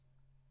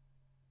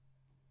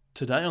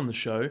Today on the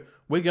show,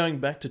 we're going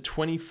back to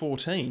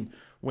 2014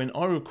 when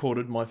I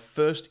recorded my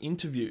first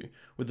interview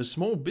with a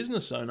small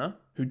business owner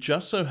who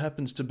just so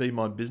happens to be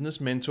my business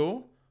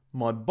mentor,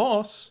 my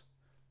boss,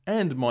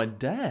 and my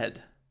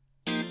dad.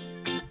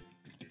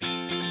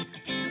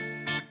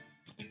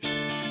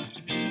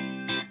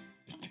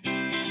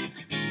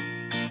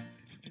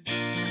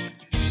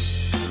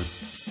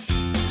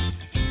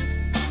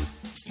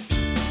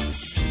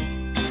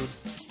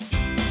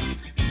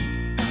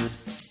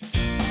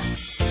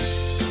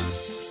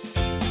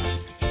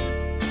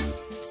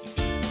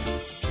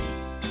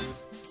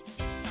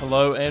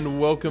 Hello and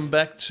welcome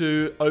back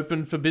to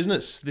Open for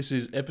Business. This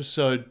is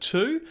episode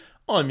 2.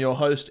 I'm your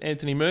host,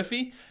 Anthony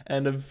Murphy,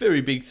 and a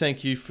very big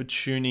thank you for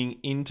tuning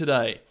in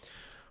today.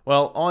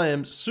 Well, I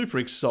am super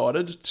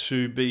excited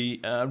to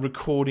be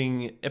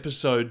recording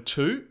episode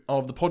 2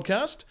 of the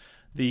podcast.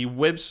 The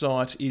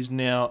website is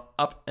now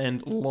up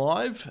and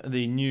live,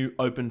 the new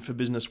Open for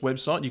Business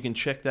website. You can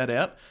check that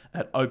out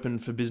at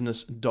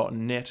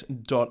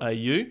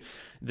openforbusiness.net.au.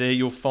 There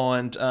you'll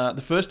find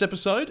the first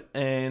episode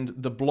and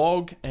the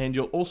blog, and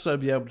you'll also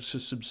be able to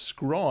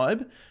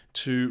subscribe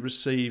to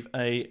receive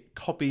a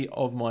copy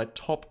of my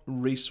top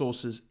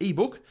resources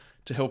ebook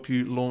to help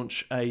you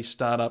launch a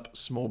startup,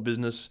 small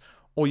business,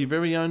 or your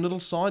very own little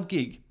side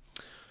gig.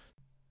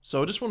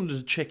 So I just wanted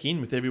to check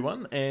in with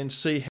everyone and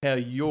see how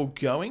you're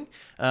going,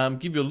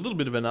 give you a little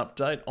bit of an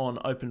update on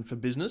Open for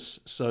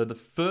Business. So the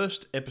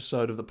first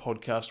episode of the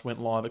podcast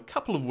went live a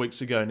couple of weeks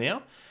ago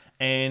now,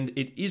 and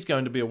it is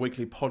going to be a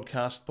weekly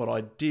podcast, but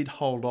I did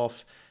hold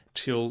off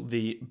till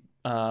the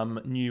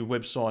new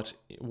website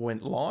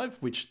went live,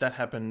 which that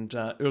happened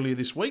earlier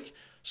this week.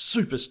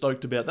 Super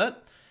stoked about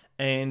that.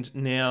 And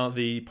now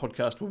the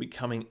podcast will be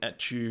coming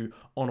at you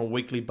on a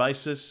weekly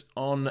basis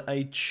on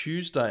a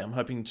Tuesday. I'm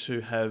hoping to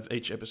have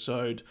each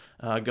episode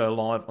go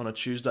live on a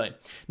Tuesday.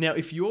 Now,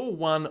 if you're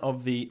one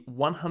of the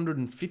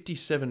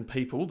 157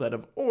 people that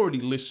have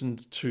already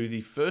listened to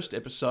the first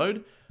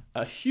episode,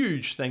 a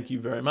huge thank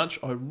you very much.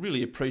 I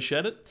really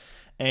appreciate it.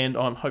 And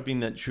I'm hoping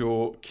that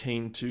you're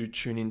keen to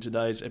tune in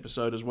today's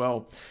episode as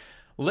well.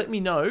 Let me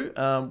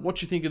know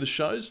what you think of the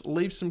shows.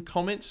 Leave some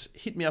comments.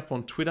 Hit me up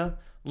on Twitter.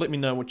 Let me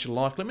know what you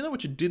like. Let me know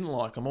what you didn't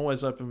like. I'm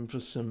always open for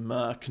some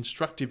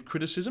constructive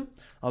criticism.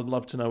 I'd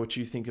love to know what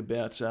you think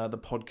about the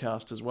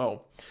podcast as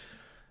well.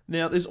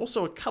 Now, there's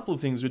also a couple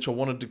of things which I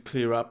wanted to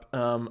clear up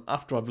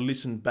after I've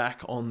listened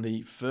back on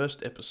the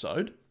first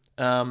episode.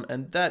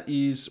 And that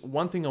is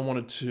one thing I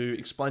wanted to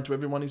explain to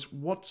everyone is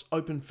what's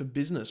Open for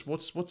Business?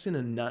 What's in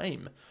a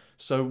name?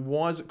 So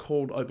why is it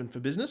called Open for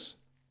Business?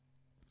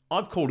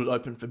 I've called it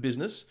Open for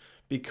Business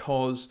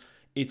because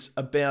it's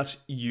about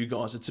you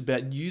guys. It's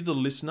about you, the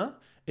listener.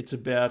 It's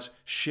about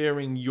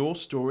sharing your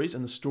stories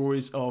and the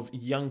stories of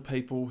young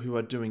people who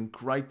are doing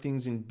great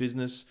things in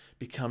business,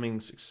 becoming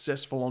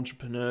successful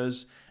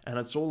entrepreneurs. And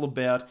it's all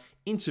about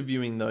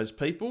interviewing those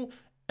people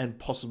and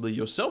possibly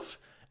yourself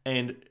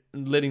and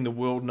letting the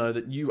world know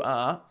that you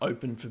are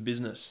open for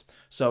business.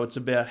 So it's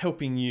about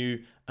helping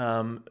you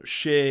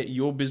share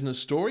your business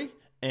story.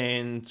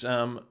 And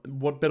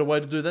what better way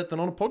to do that than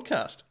on a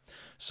podcast?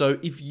 So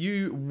if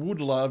you would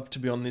love to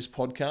be on this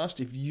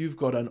podcast, if you've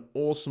got an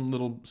awesome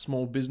little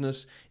small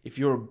business, if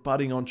you're a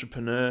budding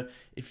entrepreneur,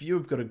 if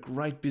you've got a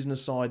great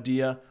business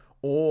idea,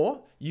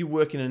 or you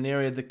work in an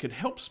area that could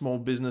help small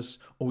business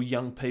or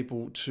young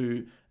people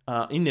to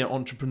in their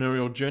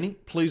entrepreneurial journey,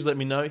 please let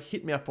me know.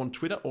 Hit me up on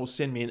Twitter or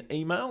send me an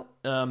email.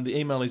 The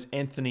email is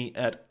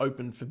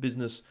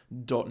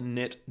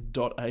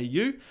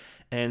anthony@openforbusiness.net.au,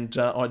 and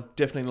I'd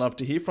definitely love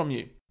to hear from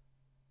you.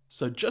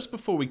 So just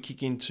before we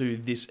kick into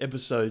this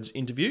episode's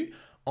interview,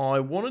 I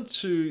wanted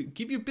to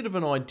give you a bit of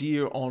an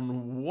idea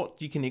on what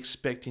you can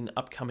expect in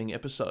upcoming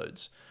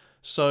episodes.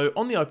 So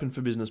on the Open for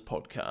Business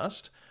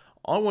podcast,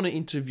 I want to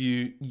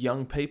interview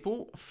young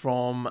people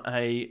from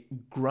a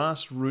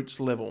grassroots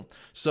level.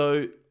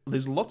 So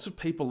there's lots of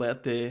people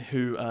out there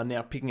who are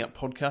now picking up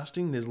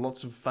podcasting. There's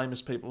lots of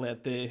famous people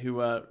out there who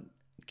are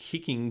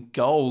kicking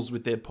goals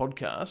with their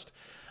podcast.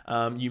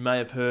 You may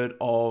have heard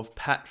of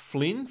Pat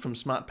Flynn from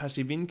Smart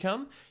Passive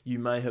Income. You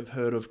may have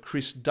heard of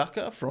Chris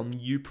Ducker from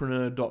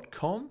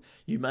youpreneur.com.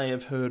 You may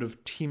have heard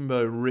of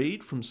Timbo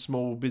Reed from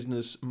Small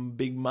Business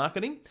Big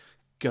Marketing.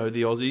 Go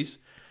the Aussies.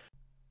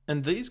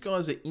 And these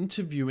guys are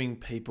interviewing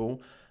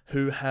people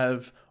who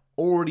have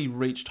already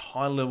reached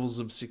high levels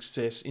of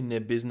success in their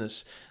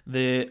business.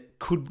 They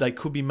could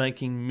be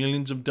making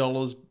millions of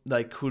dollars.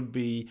 They could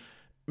be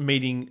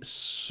meeting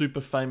super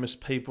famous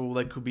people.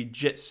 They could be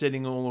jet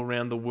setting all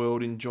around the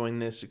world, enjoying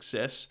their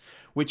success,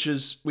 which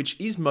is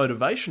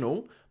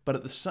motivational. But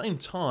at the same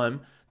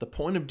time, the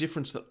point of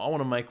difference that I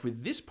want to make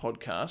with this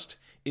podcast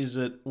is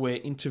that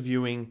we're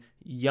interviewing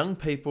young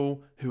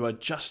people who are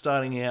just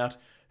starting out,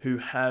 who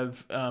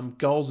have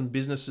goals and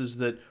businesses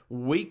that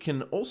we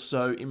can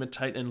also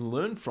imitate and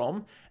learn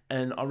from.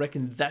 And I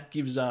reckon that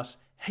gives us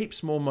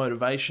heaps more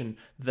motivation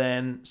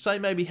than, say,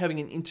 maybe having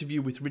an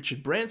interview with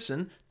Richard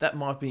Branson. That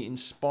might be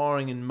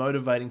inspiring and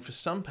motivating for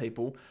some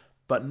people,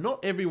 but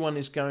not everyone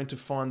is going to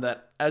find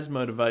that as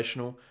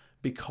motivational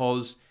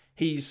because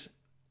he's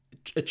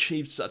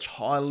achieved such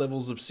high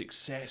levels of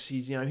success.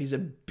 He's a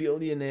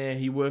billionaire.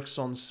 He works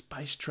on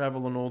space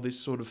travel and all this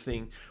sort of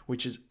thing,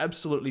 which is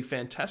absolutely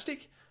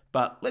fantastic.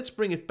 But let's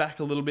bring it back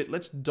a little bit.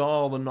 Let's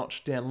dial the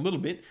notch down a little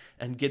bit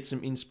and get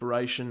some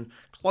inspiration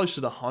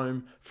closer to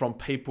home from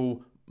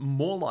people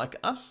more like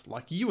us,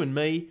 like you and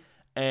me.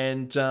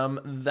 And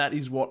that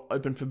is what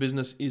Open for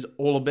Business is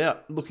all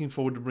about. Looking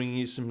forward to bringing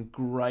you some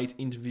great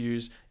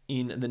interviews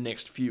in the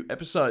next few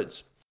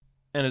episodes.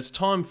 And it's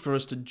time for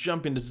us to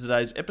jump into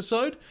today's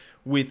episode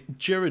with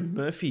Jared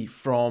Murphy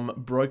from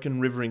Broken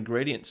River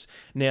Ingredients.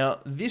 Now,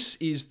 this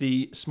is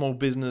the small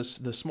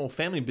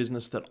family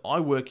business that I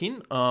work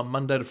in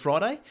Monday to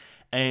Friday.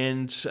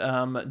 And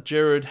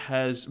Jared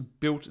has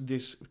built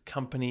this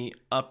company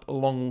up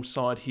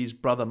alongside his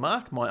brother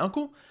Mark, my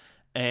uncle.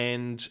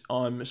 And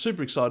I'm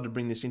super excited to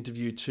bring this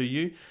interview to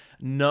you.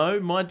 No,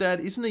 my dad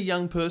isn't a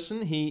young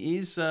person. He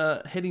is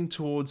heading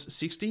towards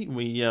 60.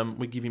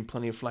 We give him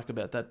plenty of flack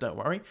about that, don't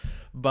worry.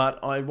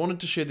 But I wanted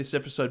to share this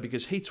episode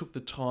because he took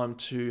the time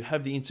to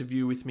have the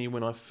interview with me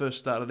when I first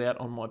started out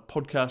on my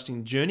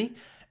podcasting journey.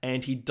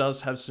 And he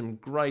does have some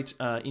great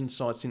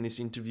insights in this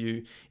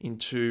interview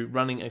into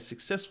running a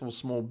successful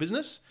small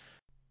business.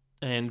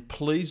 And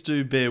please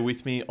do bear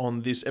with me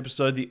on this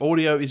episode. The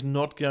audio is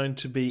not going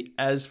to be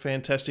as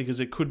fantastic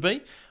as it could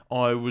be.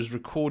 I was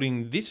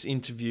recording this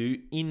interview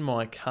in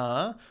my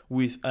car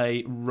with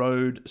a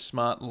Rode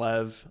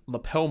SmartLav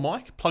lapel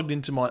mic plugged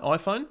into my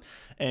iPhone.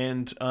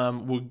 And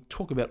we'll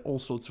talk about all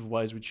sorts of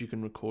ways which you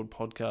can record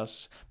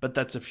podcasts, but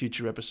that's a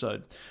future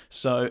episode.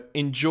 So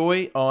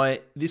enjoy.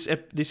 This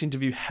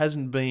interview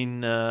hasn't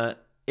been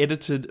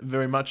edited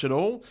very much at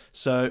all.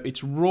 So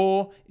it's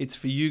raw. It's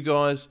for you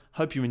guys.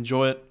 Hope you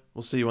enjoy it.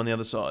 We'll see you on the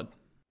other side.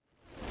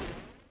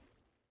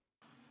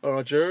 All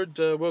right, Jared,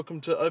 welcome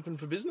to Open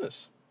for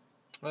Business.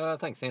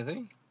 Thanks,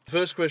 Anthony. The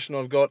first question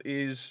I've got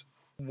is,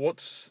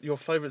 what's your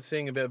favourite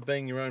thing about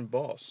being your own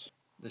boss?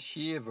 The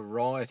sheer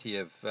variety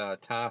of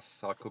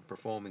tasks I could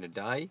perform in a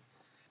day,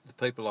 the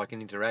people I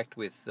can interact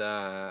with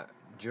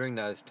during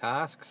those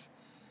tasks,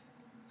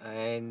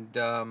 and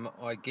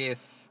I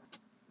guess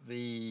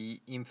the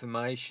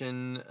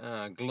information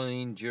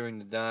gleaned during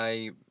the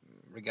day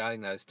regarding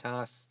those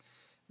tasks,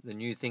 the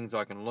new things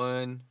I can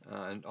learn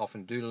and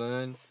often do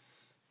learn.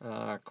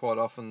 Quite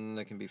often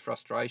there can be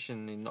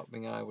frustration in not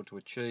being able to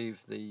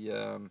achieve the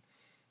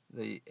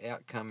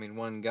outcome in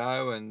one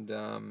go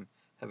and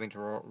having to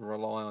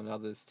rely on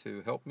others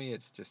to help me.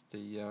 It's just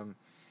the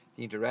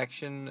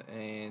interaction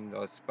and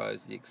I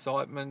suppose the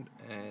excitement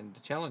and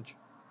the challenge.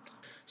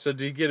 So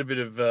do you get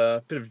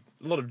a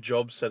lot of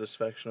job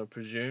satisfaction, I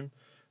presume,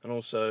 and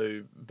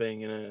also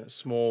being in a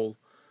small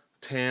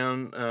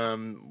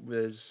town,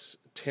 there's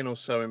 10 or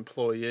so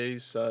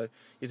employees, so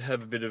you'd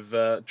have a bit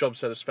of job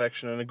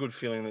satisfaction and a good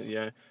feeling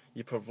that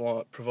you're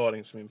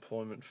providing some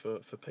employment for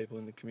people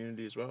in the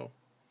community as well.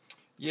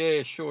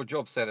 Yeah, sure.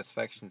 Job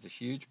satisfaction is a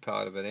huge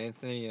part of it,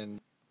 Anthony, and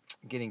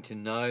getting to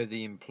know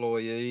the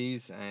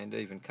employees and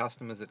even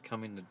customers that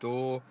come in the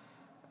door,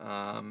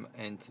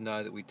 and to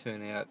know that we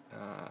turn out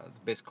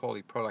the best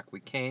quality product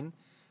we can,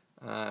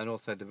 and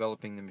also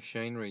developing the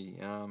machinery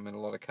in a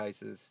lot of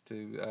cases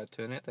to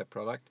turn out that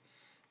product,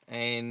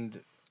 and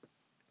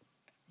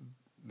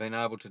being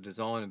able to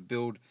design and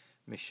build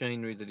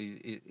machinery that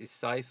is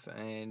safe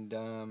and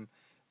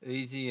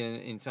easy and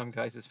in some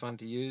cases fun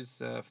to use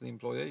for the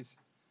employees.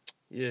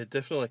 Yeah,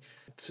 definitely.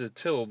 To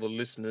tell all the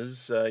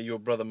listeners, your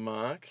brother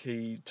Mark,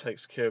 he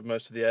takes care of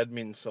most of the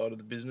admin side of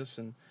the business,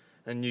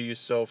 and you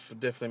yourself are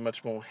definitely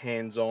much more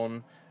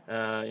hands-on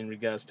in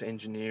regards to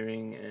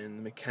engineering and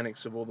the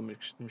mechanics of all the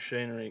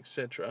machinery,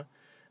 etc.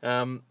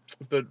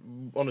 But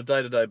on a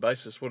day-to-day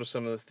basis, what are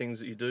some of the things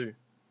that you do?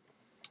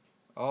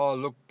 Oh,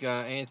 look,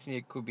 Anthony,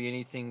 it could be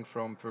anything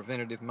from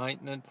preventative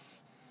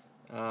maintenance,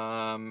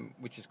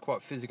 which is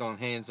quite physical and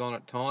hands-on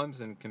at times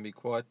and can be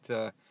quite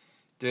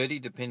dirty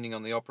depending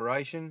on the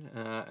operation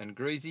and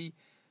greasy,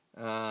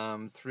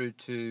 through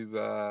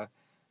to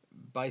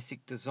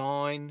basic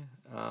design,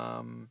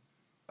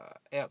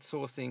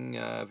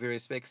 outsourcing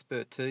various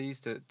expertise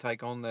to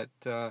take on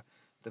that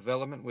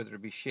development, whether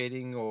it be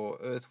shedding or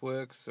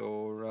earthworks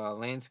or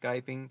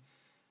landscaping.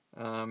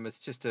 It's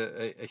just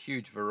a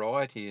huge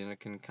variety, and it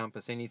can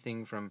encompass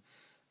anything from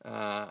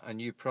a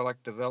new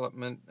product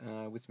development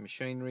with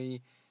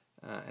machinery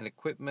and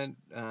equipment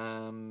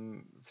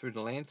through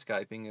the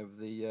landscaping of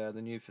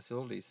the new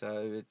facility.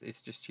 So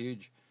it's just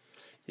huge.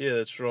 Yeah,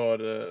 that's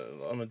right.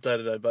 On a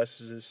day-to-day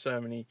basis, there's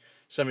so many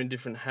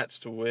different hats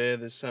to wear.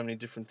 There's so many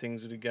different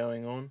things that are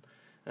going on,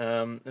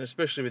 and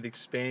especially with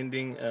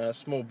expanding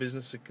small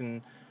business, it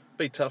can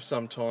be tough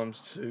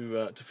sometimes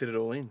to fit it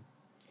all in.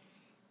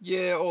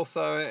 Yeah,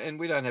 also, and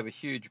we don't have a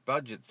huge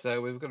budget,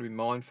 so we've got to be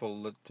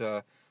mindful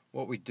that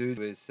what we do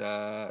is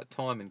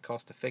time and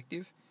cost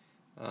effective.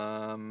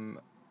 Um,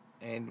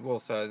 and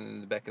also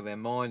in the back of our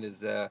mind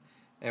is our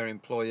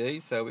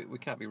employees, so we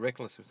can't be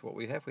reckless with what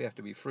we have. We have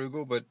to be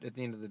frugal, but at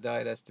the end of the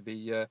day, it has to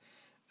be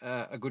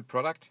a good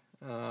product,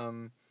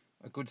 a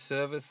good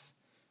service,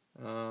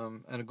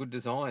 and a good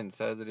design,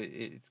 so that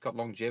it's got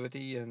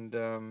longevity and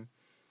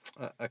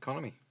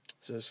economy.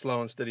 So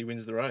slow and steady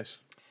wins the race.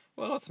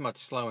 Well, not so much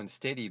slow and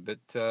steady, but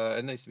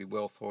it needs to be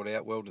well thought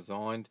out, well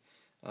designed,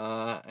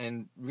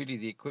 and really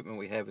the equipment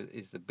we have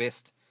is the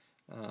best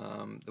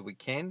that we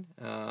can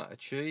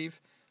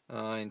achieve.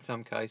 In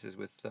some cases,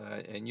 with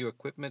new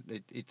equipment,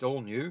 it's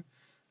all new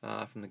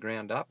from the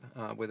ground up,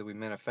 whether we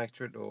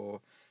manufacture it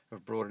or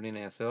have brought it in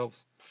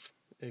ourselves.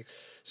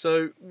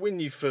 So when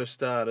you first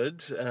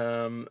started,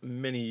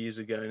 many years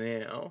ago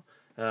now,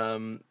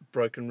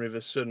 Broken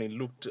River certainly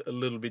looked a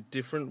little bit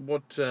different.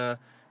 What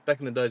back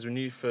in the days when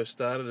you first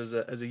started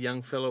as a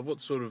young fella,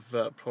 what sort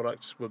of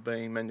products were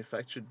being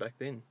manufactured back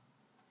then?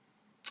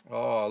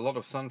 Oh, a lot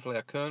of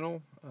sunflower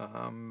kernel,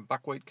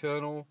 buckwheat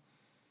kernel,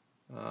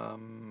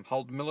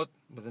 hulled millet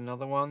was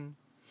another one,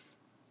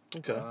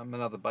 Okay. and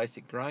other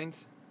basic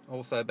grains.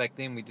 Also, back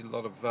then we did a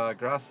lot of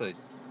grass seed.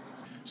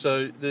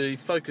 So the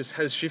focus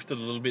has shifted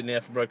a little bit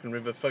now for Broken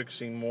River,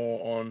 focusing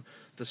more on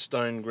the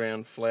stone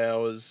ground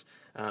flours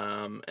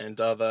and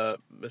other,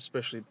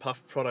 especially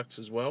puff products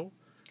as well.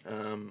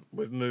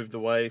 We've moved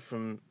away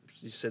from,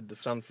 you said, the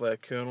sunflower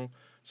kernel,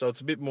 so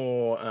it's a bit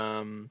more,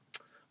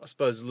 I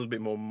suppose, a little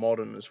bit more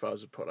modern as far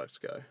as the products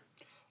go.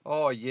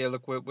 Oh yeah,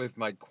 look, we've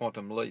made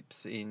quantum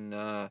leaps in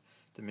the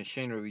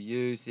machinery we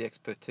use, the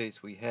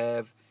expertise we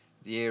have,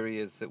 the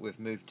areas that we've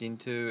moved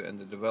into, and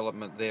the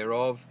development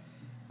thereof.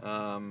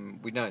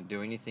 We don't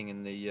do anything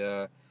in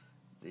the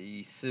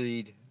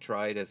seed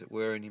trade, as it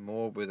were,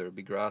 anymore, whether it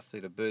be grass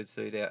seed or bird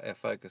seed. Our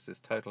focus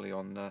is totally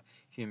on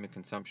human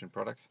consumption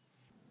products.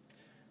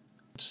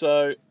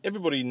 So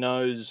everybody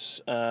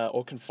knows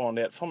or can find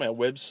out from our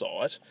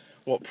website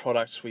what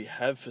products we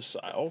have for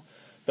sale,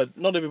 but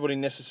not everybody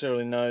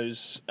necessarily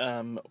knows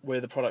where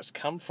the products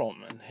come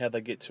from and how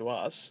they get to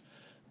us.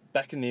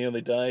 Back in the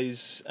early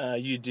days,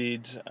 you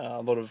did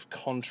a lot of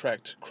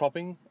contract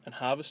cropping and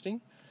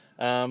harvesting.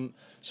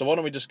 So why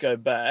don't we just go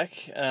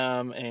back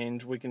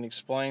and we can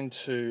explain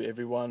to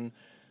everyone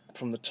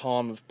from the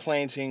time of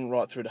planting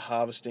right through to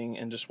harvesting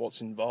and just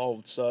what's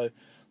involved. So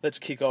let's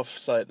kick off,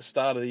 say, at the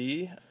start of the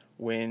year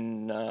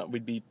when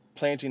we'd be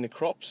planting the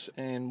crops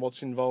and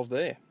what's involved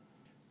there.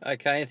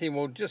 Okay, Anthony,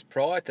 well, just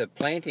prior to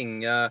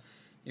planting,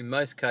 in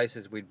most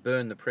cases we'd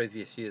burn the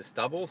previous year's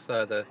stubble,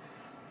 so the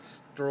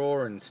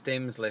straw and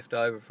stems left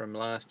over from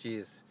last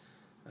year's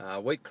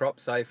wheat crop,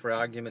 say for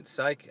argument's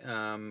sake,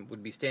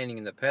 would be standing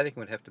in the paddock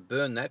and we'd have to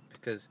burn that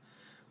because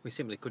we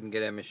simply couldn't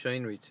get our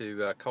machinery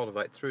to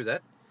cultivate through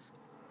that.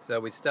 So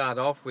we'd start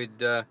off, we'd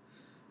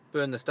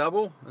burn the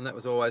stubble, and that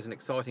was always an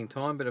exciting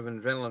time, bit of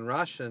an adrenaline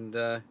rush,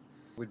 and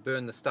we'd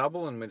burn the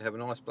stubble and we'd have a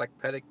nice black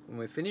paddock when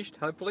we're finished,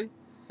 hopefully.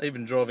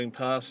 Even driving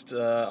past,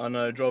 I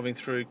know driving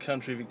through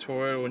country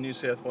Victoria or New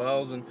South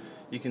Wales, and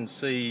you can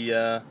see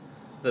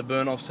the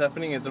burn-offs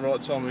happening at the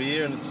right time of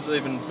year, and it's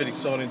even a bit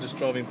exciting just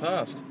driving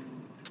past.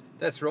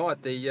 That's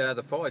right.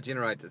 The fire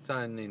generates its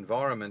own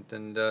environment,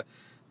 and the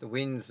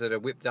winds that are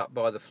whipped up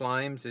by the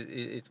flames,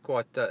 it's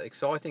quite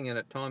exciting, and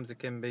at times it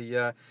can be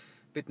a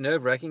bit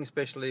nerve-wracking,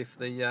 especially if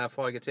the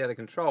fire gets out of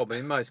control. But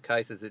in most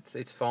cases,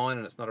 it's fine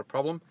and it's not a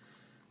problem,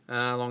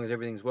 as long as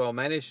everything's well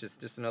managed. It's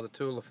just another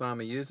tool the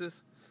farmer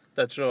uses.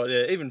 That's right,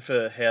 yeah. Even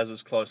for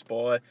houses close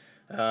by,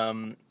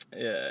 yeah,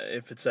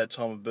 if it's that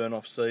time of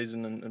burn-off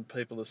season and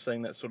people are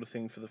seeing that sort of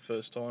thing for the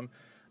first time,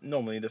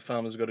 normally the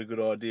farmer's got a good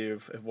idea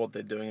of what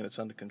they're doing and it's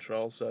under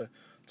control, so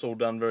it's all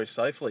done very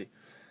safely.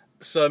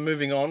 So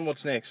moving on,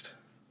 what's next?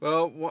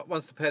 Well,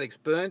 once the paddock's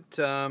burnt,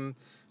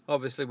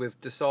 obviously we've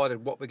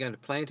decided what we're going to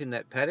plant in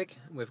that paddock.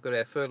 We've got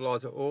our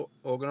fertiliser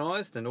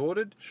organised and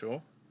ordered,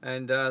 Sure.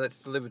 and that's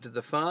delivered to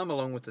the farm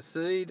along with the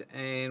seed,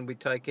 and we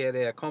take out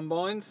our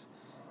combines,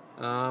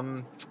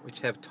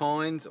 which have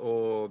tines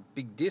or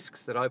big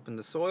discs that open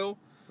the soil.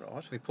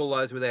 Right. We pull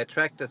those with our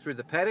tractor through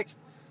the paddock,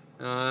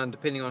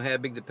 depending on how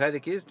big the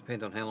paddock is,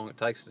 depends on how long it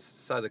takes to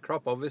sow the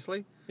crop,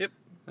 obviously. Yep.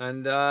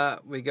 And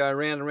we go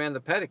round and round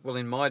the paddock. Well,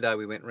 in my day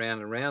we went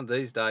round and round.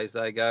 These days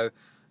they go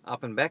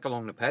up and back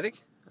along the paddock.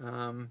 They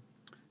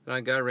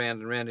don't go round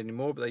and round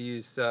anymore, but they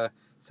use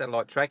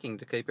satellite tracking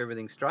to keep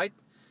everything straight.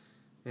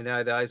 In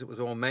our days it was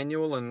all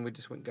manual, and we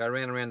just went go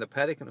round and round the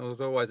paddock, and it was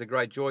always a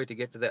great joy to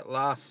get to that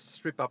last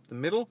strip up the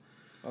middle.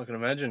 I can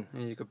imagine.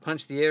 And you could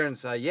punch the air and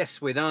say,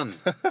 yes, we're done.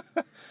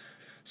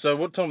 So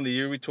what time of the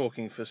year are we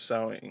talking for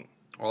sowing?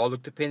 Oh,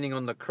 look, depending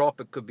on the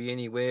crop, it could be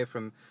anywhere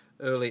from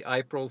early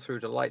April through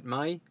to late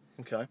May.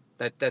 Okay.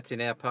 That's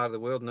in our part of the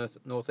world,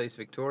 northeast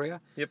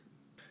Victoria. Yep.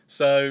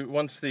 So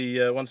once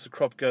the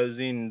crop goes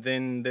in,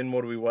 then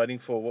what are we waiting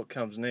for? What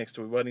comes next?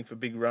 Are we waiting for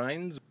big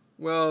rains?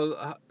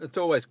 Well, it's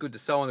always good to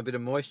sow on a bit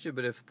of moisture,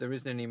 but if there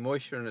isn't any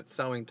moisture and it's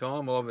sowing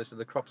time, well, obviously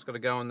the crop's got to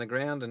go in the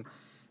ground, and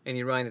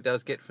any rain it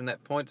does get from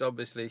that point is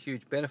obviously a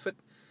huge benefit.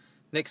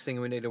 Next thing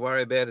we need to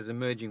worry about is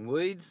emerging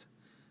weeds.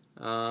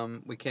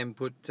 We can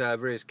put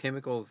various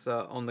chemicals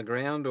on the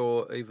ground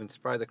or even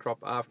spray the crop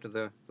after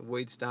the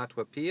weeds start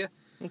to appear.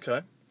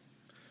 Okay.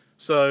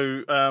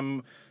 So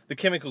the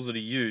chemicals that are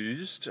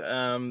used,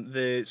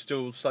 they're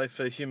still safe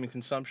for human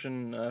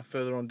consumption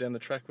further on down the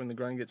track when the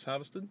grain gets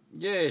harvested?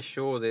 Yeah,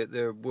 sure,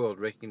 they're world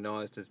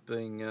recognised as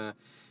being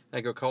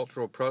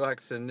agricultural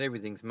products, and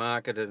everything's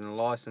marketed and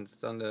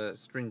licensed under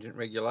stringent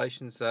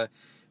regulations. So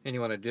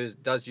anyone who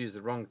does use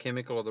the wrong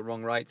chemical or the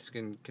wrong rates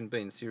can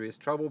be in serious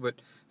trouble.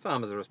 But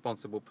farmers are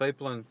responsible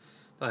people, and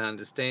they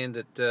understand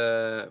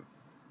that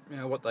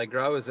what they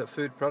grow is a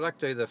food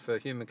product, either for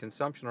human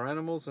consumption or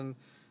animals, and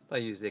they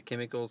use their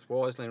chemicals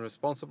wisely and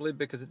responsibly,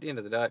 because at the end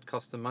of the day it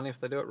costs them money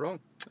if they do it wrong.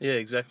 Yeah,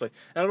 exactly.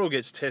 And it all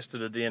gets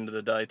tested at the end of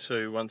the day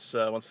too. Once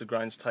the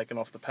grain's taken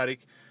off the paddock,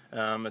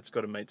 it's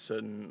got to meet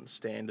certain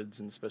standards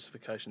and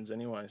specifications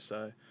anyway.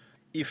 So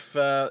if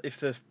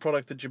the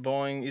product that you're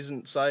buying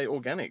isn't, say,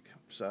 organic,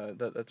 so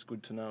that's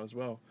good to know as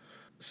well.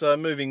 So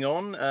moving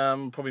on,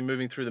 probably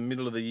moving through the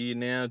middle of the year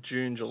now,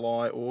 June,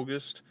 July,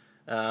 August,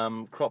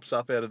 crops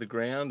up out of the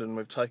ground and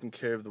we've taken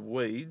care of the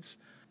weeds.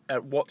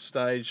 At what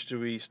stage do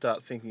we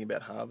start thinking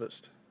about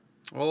harvest?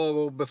 Oh,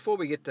 well, before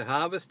we get to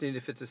harvest, and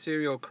if it's a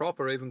cereal crop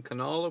or even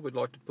canola, we'd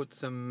like to put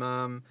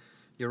some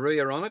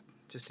urea on it,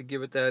 just to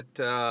give it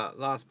that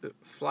last bit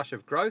flush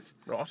of growth.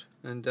 Right.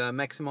 And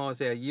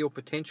maximise our yield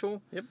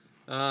potential. Yep.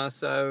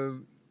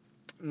 So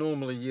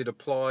normally you'd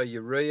apply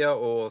urea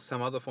or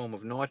some other form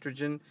of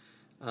nitrogen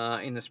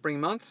in the spring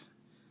months,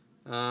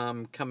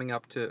 coming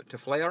up to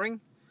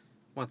flowering.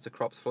 Once the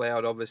crop's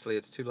flowered, obviously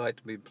it's too late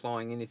to be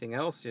applying anything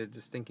else. You're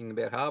just thinking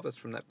about harvest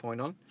from that point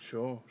on.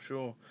 Sure.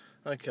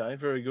 Okay,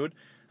 very good.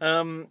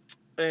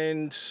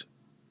 And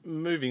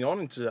moving on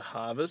into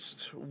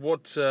harvest,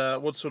 what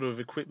sort of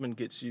equipment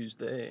gets used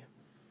there?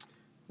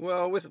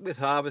 Well, with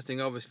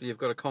harvesting, obviously you've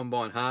got a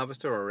combine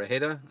harvester or a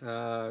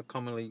header,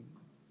 commonly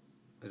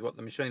is what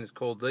the machine is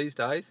called these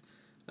days,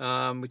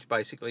 which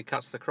basically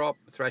cuts the crop,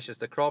 thrashes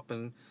the crop,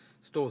 and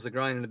stores the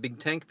grain in a big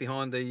tank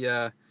behind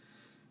the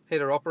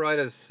header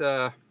operator's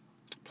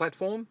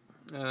platform.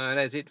 And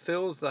as it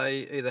fills,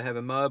 they either have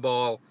a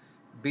mobile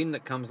bin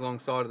that comes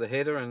alongside of the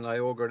header and they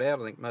auger it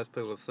out. I think most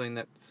people have seen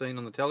that scene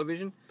on the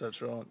television. That's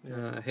right.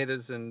 Yeah.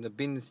 Headers and the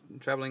bins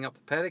travelling up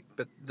the paddock.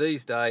 But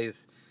these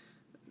days,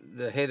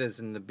 the headers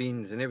and the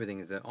bins and everything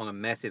is on a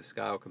massive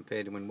scale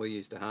compared to when we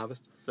used to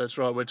harvest. That's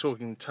right. We're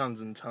talking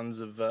tons and tons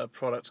of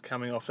products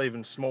coming off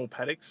even small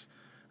paddocks,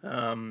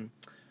 and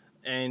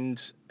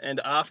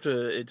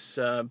after it's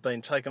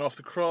been taken off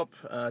the crop,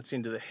 it's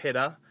into the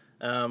header.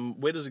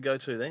 Where does it go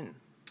to then?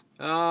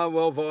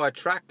 Well, via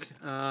truck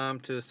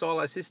to a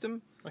silo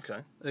system. Okay.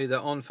 Either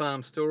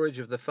on-farm storage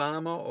of the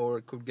farmer, or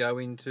it could go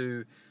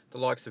into the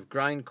likes of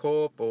Grain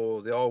Corp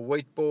or the old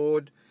wheat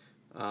board,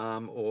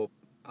 or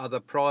other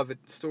private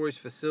storage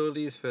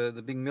facilities for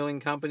the big milling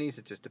companies.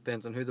 It just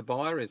depends on who the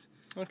buyer is.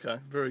 Okay,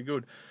 very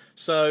good.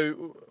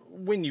 So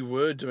when you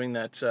were doing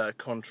that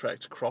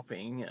contract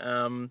cropping,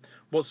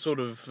 what sort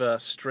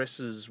of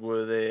stresses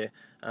were there?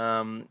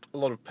 A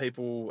lot of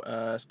people,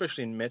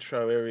 especially in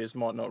metro areas,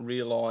 might not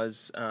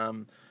realise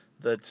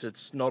that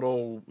it's not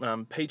all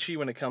peachy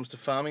when it comes to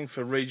farming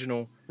for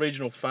regional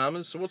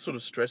farmers. So what sort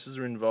of stresses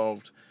are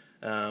involved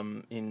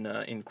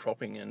in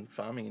cropping and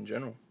farming in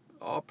general?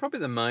 Oh, probably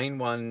the main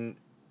one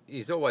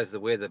is always the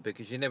weather,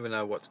 because you never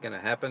know what's going to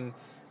happen,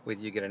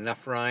 whether you get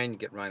enough rain, you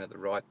get rain at the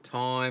right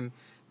time.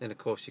 Then, of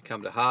course, you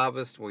come to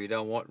harvest, well, you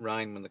don't want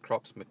rain when the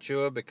crop's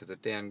mature because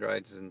it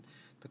downgrades in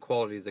the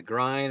quality of the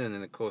grain, and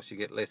then, of course, you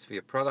get less for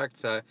your product.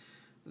 So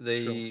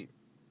the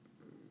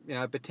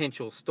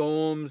potential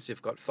storms,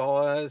 you've got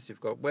fires,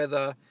 you've got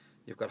weather,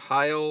 you've got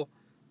hail.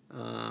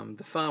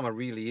 The farmer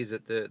really is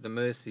at the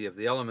mercy of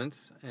the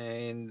elements,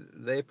 and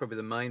they're probably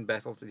the main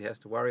battles that he has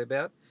to worry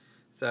about.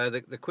 So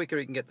the quicker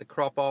he can get the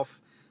crop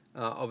off,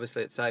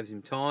 obviously it saves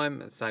him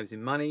time, it saves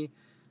him money,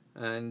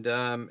 and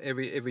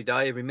every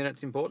day, every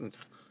minute's important.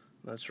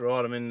 That's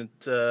right. I mean,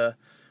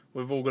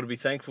 we've all got to be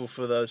thankful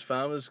for those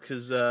farmers,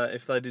 because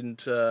if they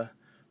didn't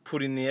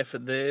put in the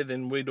effort there,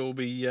 then we'd all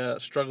be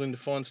struggling to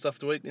find stuff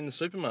to eat in the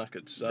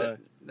supermarkets. So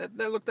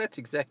look, that's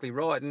exactly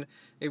right, and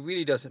it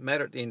really doesn't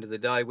matter at the end of the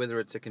day whether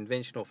it's a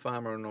conventional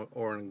farmer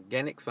or an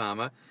organic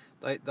farmer.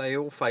 They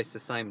all face the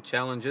same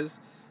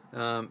challenges.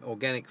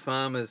 Organic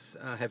farmers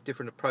have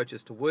different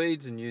approaches to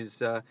weeds and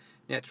use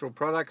natural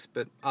products,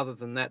 but other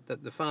than that,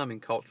 the farming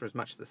culture is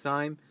much the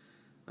same.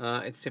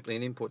 It's simply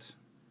an inputs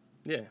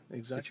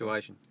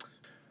situation.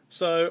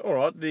 So, all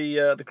right,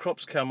 the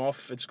crop's come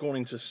off, it's gone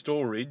into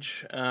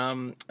storage,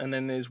 and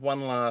then there's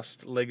one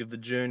last leg of the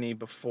journey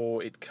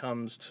before it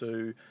comes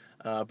to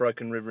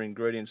Broken River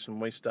Ingredients and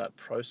we start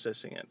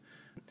processing it.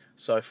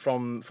 So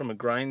from a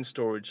grain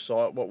storage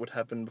site, what would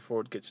happen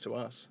before it gets to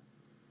us?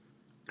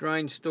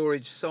 Grain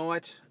storage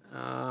site,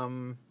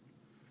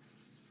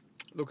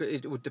 look,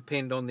 it would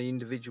depend on the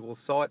individual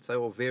sites. They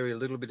all vary a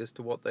little bit as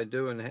to what they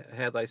do and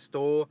how they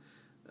store.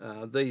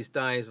 These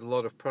days, a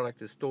lot of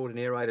product is stored in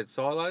aerated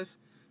silos,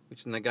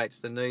 which negates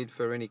the need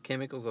for any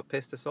chemicals or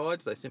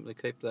pesticides. They simply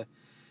keep the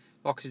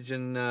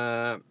oxygen,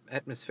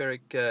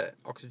 atmospheric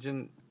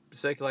oxygen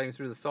circulating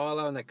through the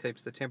silo, and that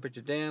keeps the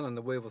temperature down, and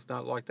the weevils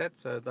don't like that,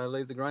 so they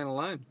leave the grain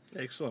alone.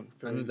 Excellent.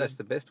 That's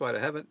the best way to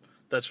have it.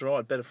 That's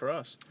right, better for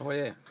us. Oh,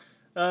 yeah.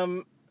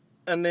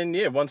 And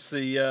then, once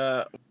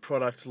the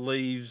product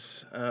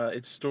leaves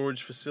its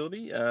storage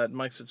facility, it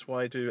makes its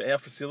way to our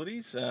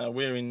facilities.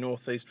 We're in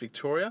northeast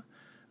Victoria.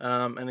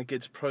 and it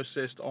gets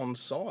processed on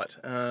site.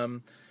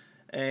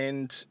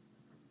 And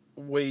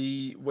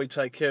we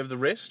take care of the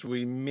rest.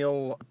 We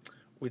mill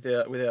with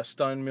our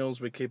stone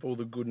mills. We keep all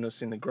the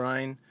goodness in the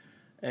grain,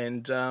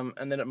 and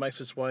then it makes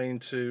its way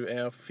into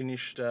our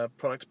finished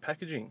product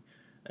packaging,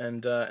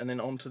 and then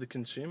on to the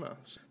consumer.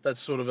 So that's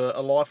sort of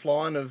a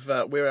lifeline of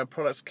where our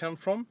products come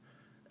from,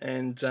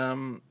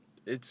 and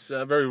it's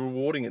very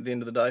rewarding at the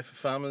end of the day for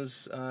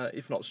farmers,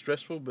 if not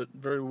stressful, but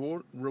very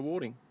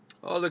rewarding.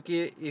 Oh, look,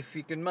 if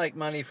you can make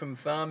money from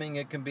farming,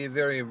 it can be a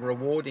very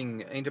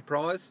rewarding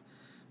enterprise.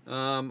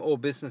 All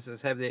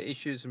businesses have their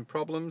issues and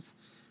problems,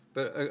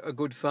 but a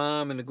good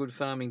farm and a good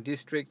farming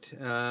district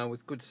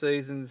with good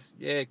seasons,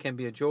 yeah, it can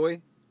be a joy.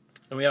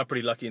 And we are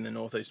pretty lucky in the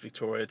northeast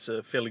Victoria. It's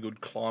a fairly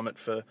good climate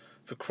for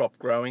crop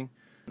growing.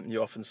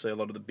 You often see a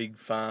lot of the big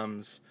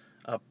farms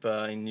up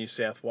in New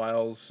South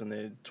Wales, and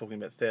they're talking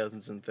about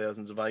thousands and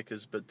thousands of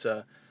acres, but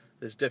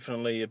there's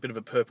definitely a bit of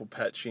a purple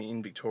patch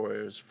in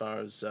Victoria as far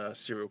as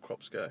cereal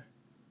crops go.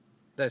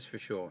 That's for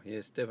sure,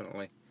 yes,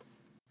 definitely.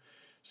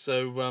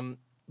 So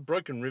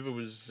Broken River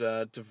was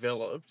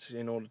developed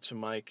in order to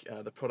make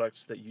the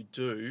products that you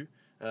do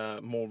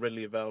more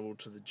readily available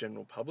to the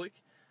general public.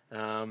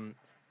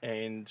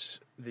 And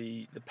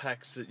the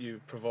packs that you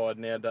provide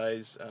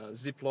nowadays,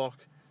 Ziploc,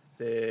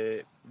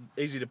 they're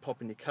easy to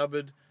pop in your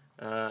cupboard,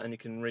 and you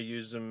can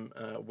reuse them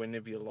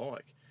whenever you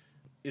like.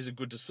 Is it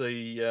good to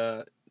see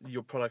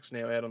your products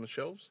now out on the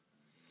shelves?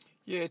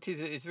 Yeah, it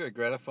is. It's very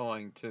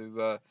gratifying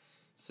to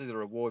see the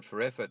reward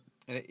for effort,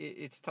 and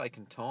it's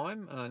taken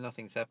time.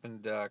 Nothing's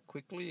happened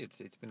quickly.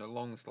 It's been a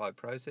long, slow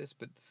process,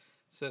 but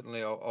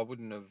certainly I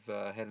wouldn't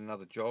have had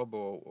another job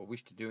or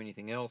wished to do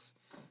anything else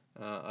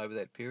over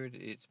that period.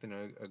 It's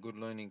been a good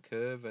learning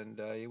curve, and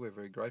yeah, we're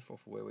very grateful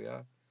for where we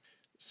are.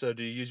 So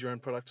do you use your own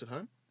products at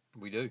home?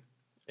 We do.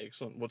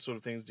 Excellent. What sort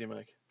of things do you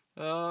make?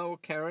 Well,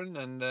 Karen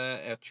and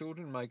our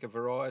children make a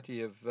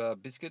variety of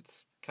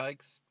biscuits,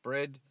 cakes,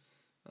 bread.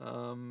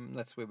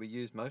 That's where we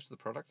use most of the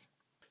products.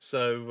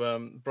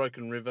 So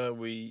Broken River,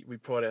 we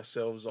pride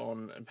ourselves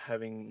on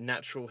having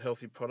natural,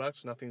 healthy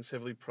products. Nothing's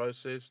heavily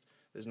processed.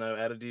 There's no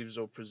additives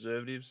or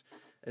preservatives.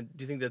 And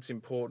do you think that's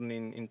important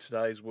in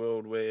today's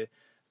world where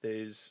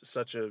there's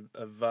such a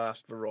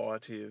vast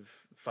variety of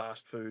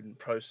fast food and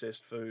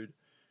processed food?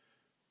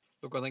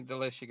 Look, I think the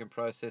less you can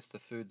process the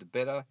food, the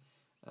better.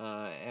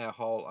 Our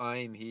whole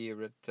aim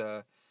here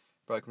at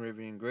Broken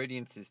River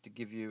Ingredients is to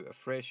give you a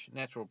fresh,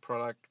 natural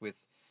product with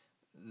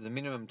the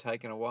minimum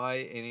taken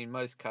away, and in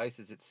most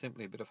cases, it's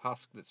simply a bit of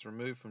husk that's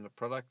removed from the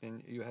product,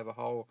 and you have a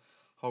whole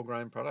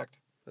grain product.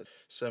 That's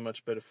so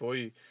much better for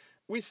you.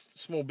 With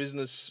small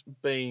business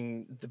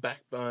being the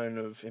backbone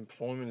of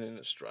employment in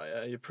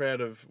Australia, you're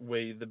proud of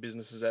where the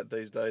business is at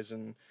these days,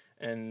 and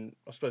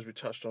I suppose we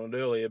touched on it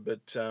earlier,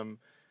 but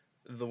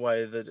the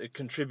way that it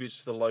contributes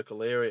to the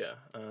local area.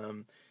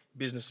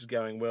 Business is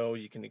going well,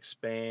 you can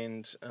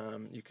expand,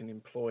 you can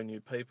employ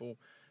new people.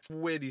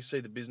 Where do you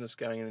see the business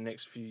going in the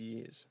next few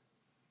years?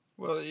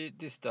 Well, at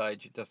this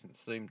stage, it doesn't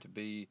seem to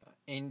be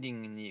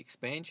ending in the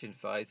expansion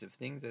phase of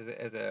things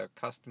as our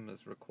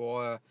customers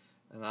require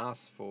and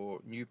ask for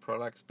new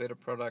products, better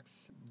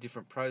products,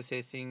 different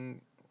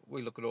processing.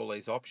 We look at all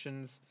these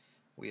options.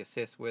 We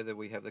assess whether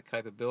we have the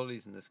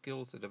capabilities and the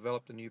skills to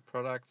develop the new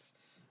products,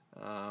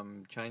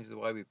 change the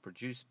way we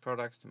produce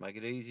products to make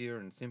it easier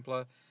and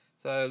simpler.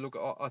 So, look,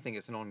 I think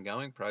it's an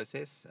ongoing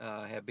process.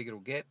 How big it'll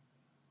get,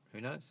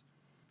 who knows?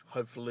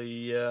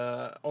 Hopefully,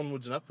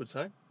 onwards and upwards,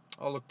 hey?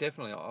 Oh, look,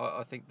 definitely.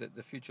 I think that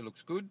the future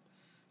looks good.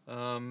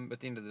 At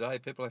the end of the day,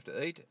 people have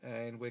to eat,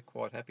 and we're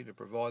quite happy to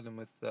provide them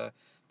with the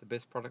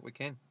best product we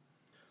can.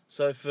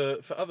 So, for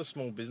other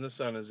small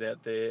business owners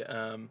out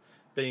there,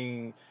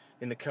 being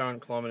in the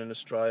current climate in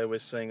Australia, we're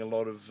seeing a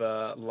lot of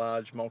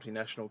large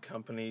multinational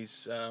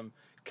companies,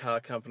 car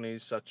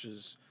companies such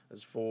as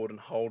Ford and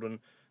Holden.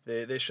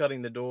 They're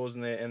shutting the doors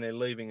and they're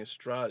leaving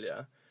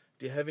Australia.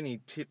 Do you have any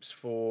tips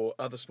for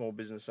other small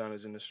business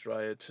owners in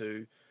Australia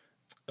to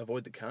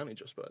avoid the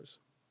carnage, I suppose?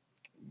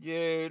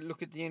 Yeah,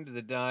 look, at the end of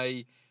the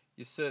day,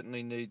 you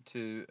certainly need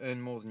to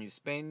earn more than you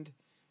spend.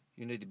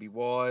 You need to be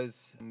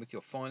wise with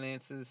your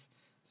finances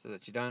so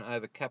that you don't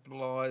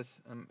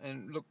overcapitalise.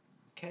 And look,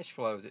 cash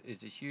flow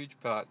is a huge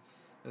part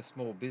of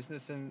small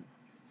business. And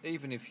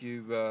even if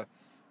you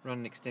run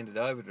an extended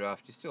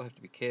overdraft, you still have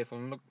to be careful.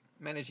 And look,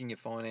 managing your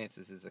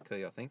finances is the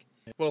key, I think.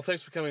 Well,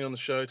 thanks for coming on the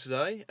show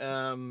today.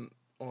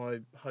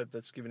 I hope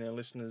that's given our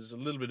listeners a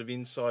little bit of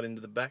insight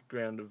into the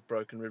background of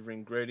Broken River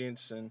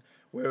Ingredients and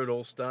where it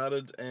all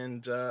started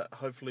and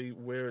hopefully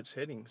where it's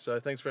heading. So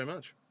thanks very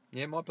much.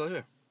 Yeah, my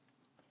pleasure.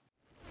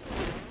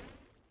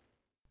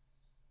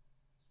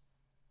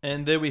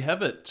 And there we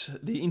have it,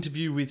 the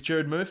interview with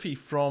Jared Murphy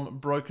from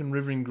Broken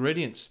River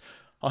Ingredients.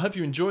 I hope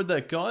you enjoyed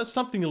that, guys.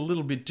 Something a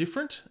little bit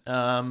different.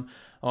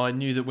 I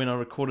knew that when I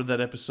recorded that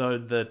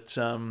episode that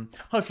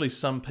hopefully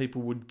some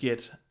people would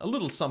get a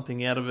little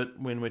something out of it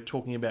when we're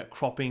talking about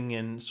cropping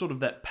and sort of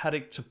that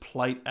paddock to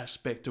plate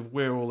aspect of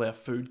where all our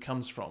food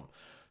comes from.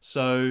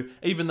 So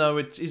even though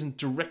it isn't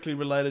directly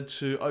related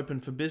to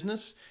Open for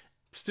Business,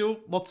 Still,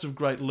 lots of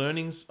great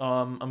learnings.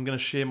 I'm going to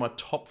share my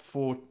top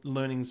 4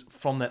 learnings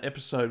from that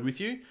episode with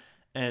you,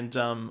 and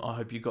I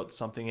hope you got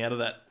something out of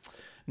that.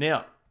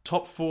 Now,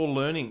 top 4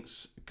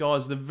 learnings.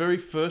 Guys, the very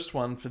first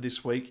one for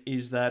this week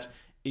is that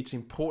it's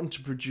important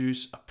to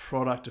produce a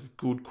product of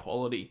good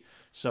quality.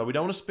 So we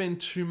don't want to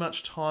spend too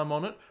much time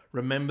on it.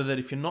 Remember that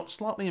if you're not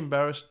slightly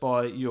embarrassed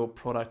by your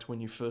product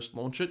when you first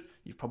launch it,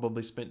 you've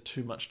probably spent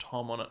too much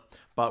time on it.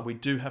 But we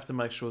do have to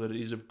make sure that it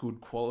is of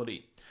good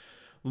quality.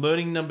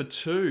 Learning number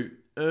 2,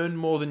 earn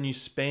more than you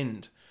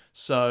spend.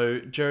 So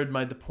Jared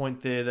made the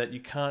point there that you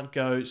can't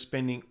go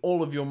spending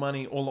all of your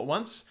money all at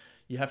once.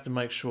 You have to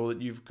make sure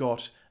that you've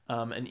got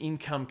an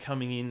income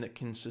coming in that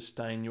can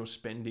sustain your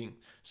spending.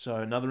 So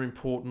another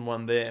important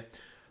one there.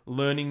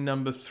 Learning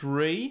number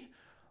 3,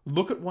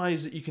 look at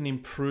ways that you can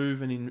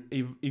improve and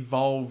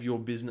evolve your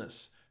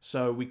business.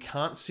 So we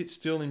can't sit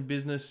still in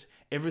business.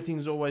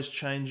 Everything's always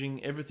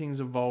changing, everything's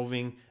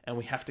evolving, and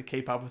we have to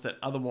keep up with it.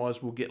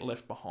 Otherwise, we'll get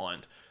left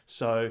behind.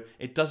 So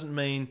it doesn't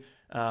mean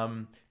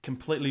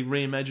completely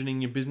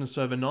reimagining your business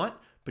overnight,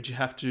 but you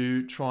have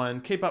to try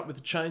and keep up with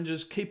the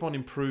changes, keep on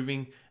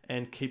improving,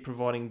 and keep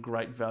providing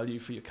great value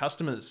for your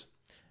customers.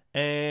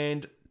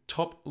 And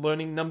top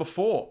learning number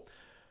 4,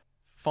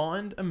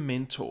 find a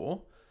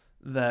mentor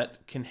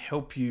that can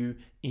help you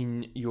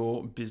in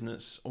your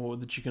business or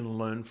that you can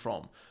learn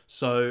from.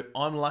 So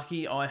I'm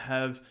lucky I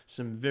have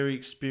some very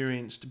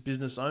experienced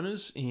business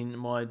owners in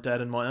my dad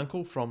and my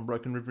uncle from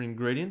Broken River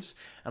Ingredients,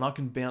 and I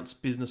can bounce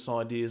business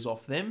ideas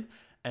off them,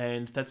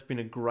 and that's been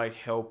a great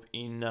help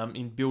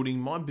in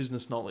building my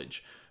business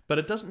knowledge. But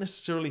it doesn't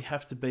necessarily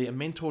have to be, a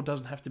mentor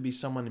doesn't have to be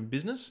someone in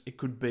business. It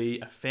could be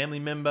a family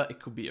member,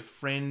 it could be a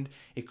friend,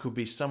 it could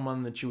be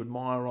someone that you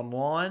admire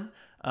online.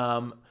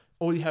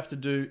 All you have to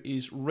do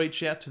is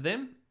reach out to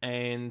them,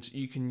 and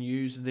you can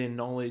use their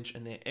knowledge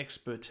and their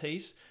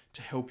expertise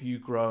to help you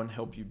grow and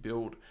help you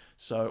build.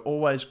 So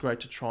always great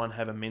to try and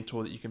have a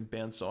mentor that you can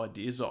bounce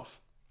ideas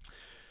off.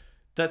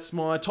 That's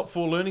my top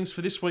 4 learnings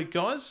for this week,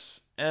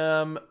 guys.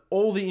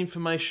 All the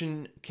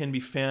information can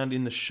be found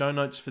in the show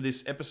notes for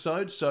this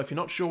episode. So if you're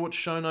not sure what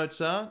show notes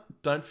are,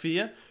 don't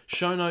fear.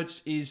 Show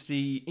notes is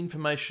the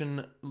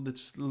information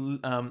that's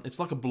it's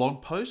like a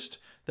blog post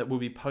that will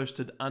be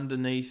posted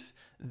underneath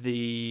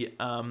the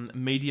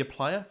media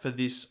player for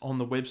this on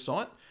the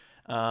website.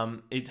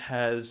 It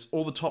has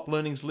all the top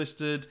learnings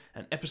listed,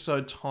 an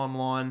episode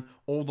timeline,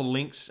 all the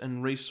links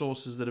and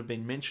resources that have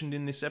been mentioned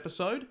in this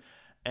episode,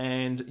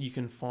 and you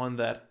can find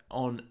that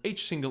on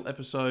each single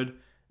episode,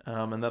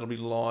 and that'll be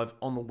live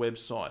on the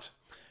website.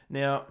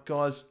 Now,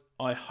 guys,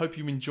 I hope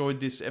you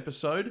enjoyed this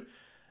episode.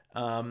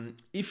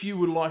 If you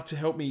would like to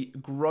help me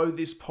grow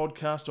this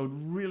podcast, I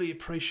would really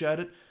appreciate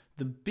it.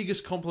 The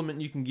biggest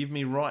compliment you can give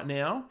me right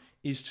now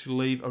is to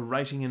leave a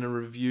rating and a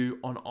review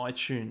on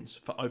iTunes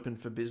for Open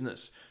for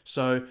Business.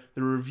 So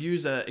the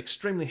reviews are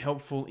extremely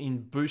helpful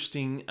in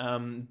boosting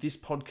this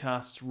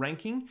podcast's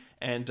ranking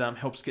and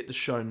helps get the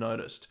show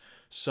noticed.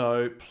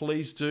 So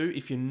please do,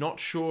 if you're not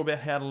sure about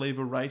how to leave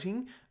a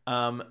rating,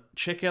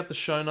 check out the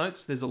show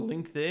notes. There's a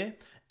link there,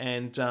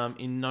 and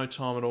in no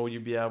time at all,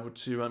 you'll be able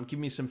to give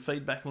me some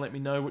feedback and let me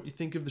know what you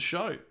think of the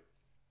show.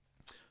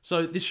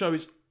 So this show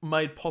is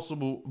made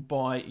possible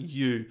by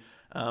you.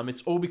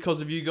 It's all because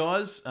of you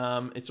guys.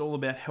 It's all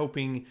about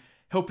helping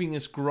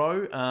us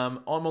grow. I'm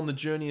on the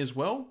journey as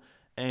well,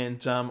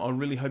 and I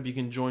really hope you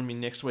can join me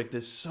next week.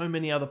 There's so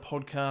many other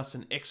podcasts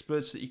and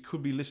experts that you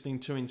could be listening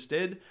to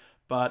instead,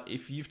 but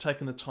if you've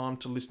taken the time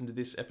to listen to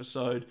this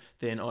episode,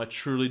 then I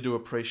truly do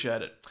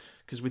appreciate it.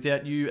 Because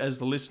without you as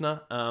the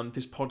listener,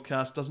 this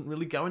podcast doesn't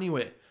really go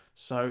anywhere.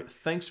 So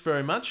thanks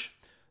very much.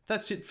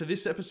 That's it for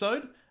this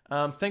episode.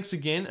 Thanks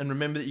again, and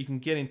remember that you can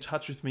get in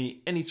touch with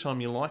me anytime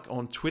you like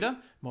on Twitter.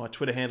 My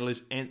Twitter handle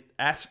is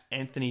at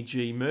Anthony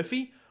G.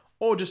 Murphy,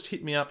 or just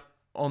hit me up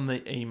on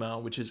the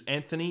email, which is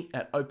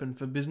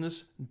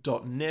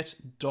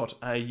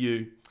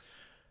anthony@openforbusiness.net.au.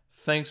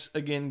 Thanks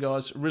again,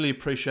 guys. Really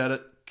appreciate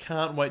it.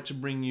 Can't wait to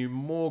bring you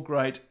more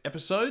great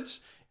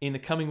episodes in the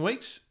coming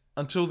weeks.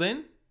 Until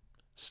then,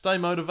 stay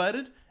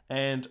motivated,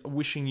 and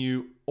wishing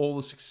you all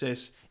the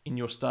success in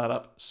your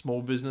startup,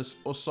 small business,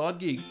 or side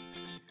gig.